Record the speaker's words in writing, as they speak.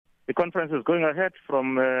The conference is going ahead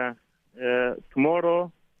from tomorrow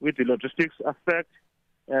with the logistics aspect,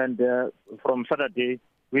 and from Saturday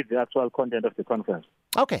with the actual content of the conference.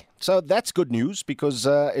 Okay, so that's good news because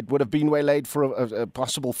it would have been waylaid for a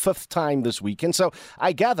possible fifth time this weekend. So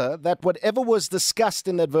I gather that whatever was discussed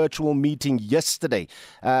in that virtual meeting yesterday,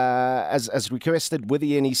 as requested with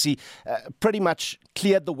the NEC, pretty much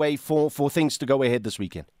cleared the way for things to go ahead this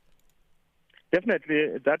weekend.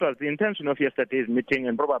 Definitely, that was the intention of yesterday's meeting,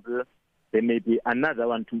 and probably there may be another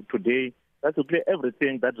one today. That will clear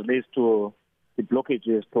everything that relates to the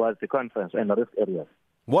blockages towards the conference and the risk areas.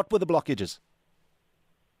 What were the blockages?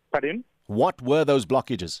 Pardon? What were those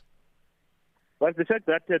blockages? Well, the fact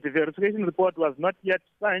that the verification report was not yet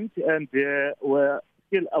signed and there were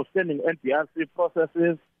still outstanding NDRC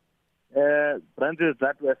processes, branches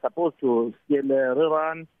that were supposed to still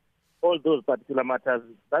rerun, all those particular matters,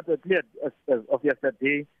 that were cleared as of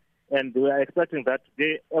yesterday, and we are expecting that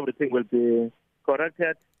today everything will be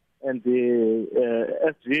corrected, and the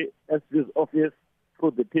SG's office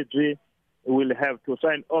through the PG will have to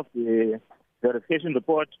sign off the verification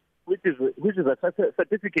report, which is a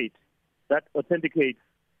certificate that authenticates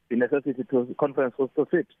the necessity to conference to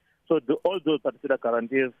proceed. So all those particular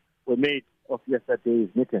guarantees were made of yesterday's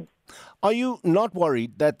meeting. Are you not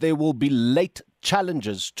worried that there will be late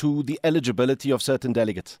challenges to the eligibility of certain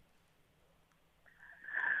delegates?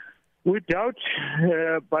 We doubt,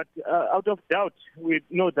 but out of doubt, we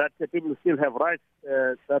know that people still have rights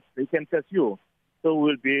that they can pursue. So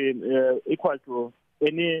we'll be equal to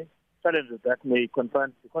any challenges that may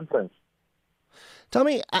confront the conference. Tell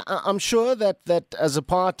me, I'm sure that as a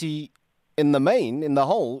party, in the main, in the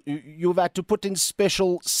whole, you've had to put in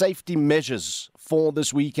special safety measures for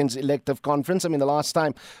this weekend's elective conference. I mean, the last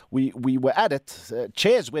time we were at it,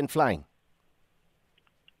 chairs went flying.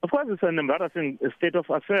 Of course, it's an embarrassing state of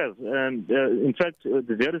affairs. And in fact,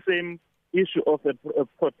 the very same issue of a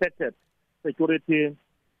protected security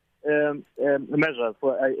measures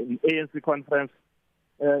for an ANC conference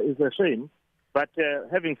is a shame. But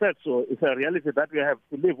having said so, it's a reality that we have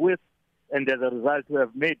to live with. And as a result, we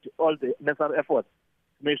have made all the necessary efforts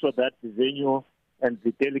to make sure that the venue and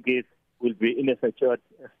the delegates will be in a secured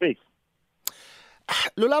space.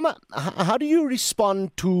 Lulama, how do you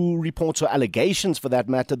respond to reports or allegations, for that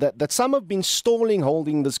matter, that some have been stalling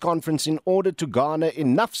holding this conference in order to garner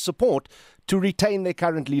enough support to retain their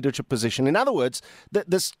current leadership position? In other words,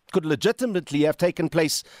 this could legitimately have taken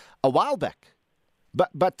place a while back,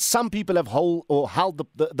 but some people have held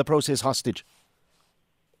the process hostage.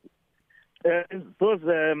 Those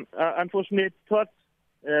unfortunate thoughts,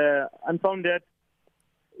 unfounded.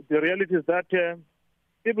 The reality is that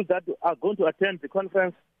people that are going to attend the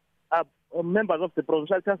conference are members of the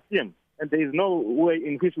provincial task team, and there is no way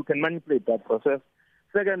in which we can manipulate that process.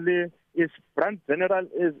 Secondly, branch general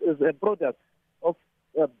is a product of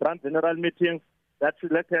branch general meetings that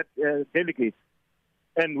selected delegates,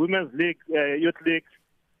 and women's league, youth league,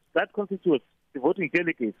 that constitutes the voting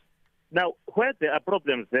delegates. Now, where there are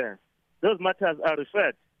problems there, those matters are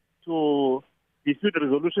referred to dispute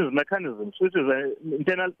resolutions mechanisms, which is an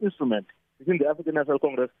internal instrument within the African National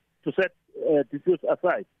Congress to set disputes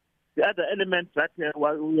aside. The other element that we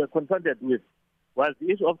were confronted with was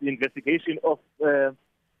the issue of the investigation of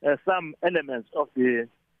some elements of the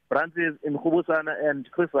branches in Khubusana and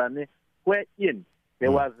Krisani, wherein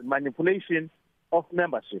there was manipulation of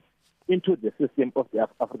membership into the system of the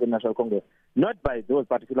African National Congress, not by those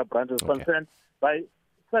particular branches concerned, by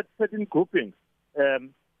certain groupings,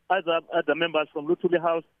 other members from Luthuli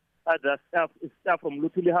House, other staff from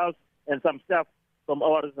Luthuli House, and some staff from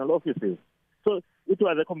our regional offices. So it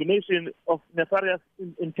was a combination of nefarious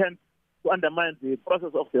intent to undermine the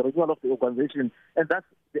process of the renewal of the organization, and that's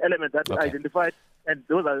the element that we identified, and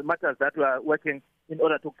those are the matters that we are working in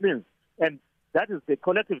order to cleanse. And that is the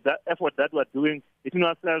collective effort that we're doing between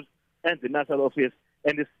ourselves and the national office,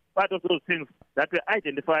 and it's part of those things that were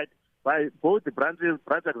identified by both the branches,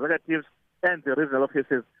 branch executives, and the regional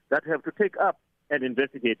offices that have to take up and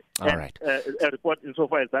investigate. A report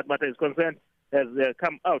insofar as that matter is concerned has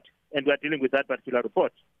come out, and we are dealing with that particular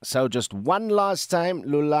report. So just one last time,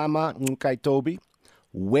 Lulama Nkaitobi,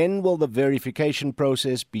 when will the verification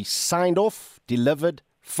process be signed off, delivered,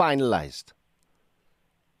 finalized?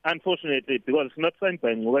 Unfortunately, because it's not signed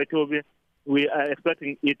by Nkaitobi, we are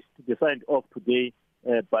expecting it to be signed off today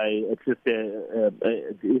by at least the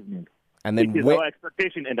evening. And then it is our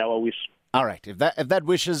expectation and our wish. All right. If that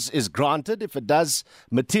wish is granted, if it does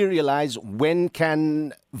materialize, when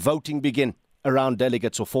can voting begin around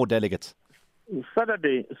delegates or for delegates?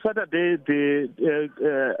 Saturday,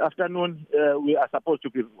 the afternoon, we are supposed to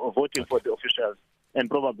be voting for the officials, and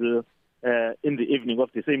probably in the evening of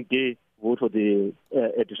the same day, vote for the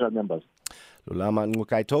additional members. Lulama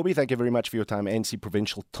Nqukai Toby, thank you very much for your time. ANC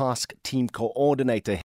Provincial Task Team Coordinator.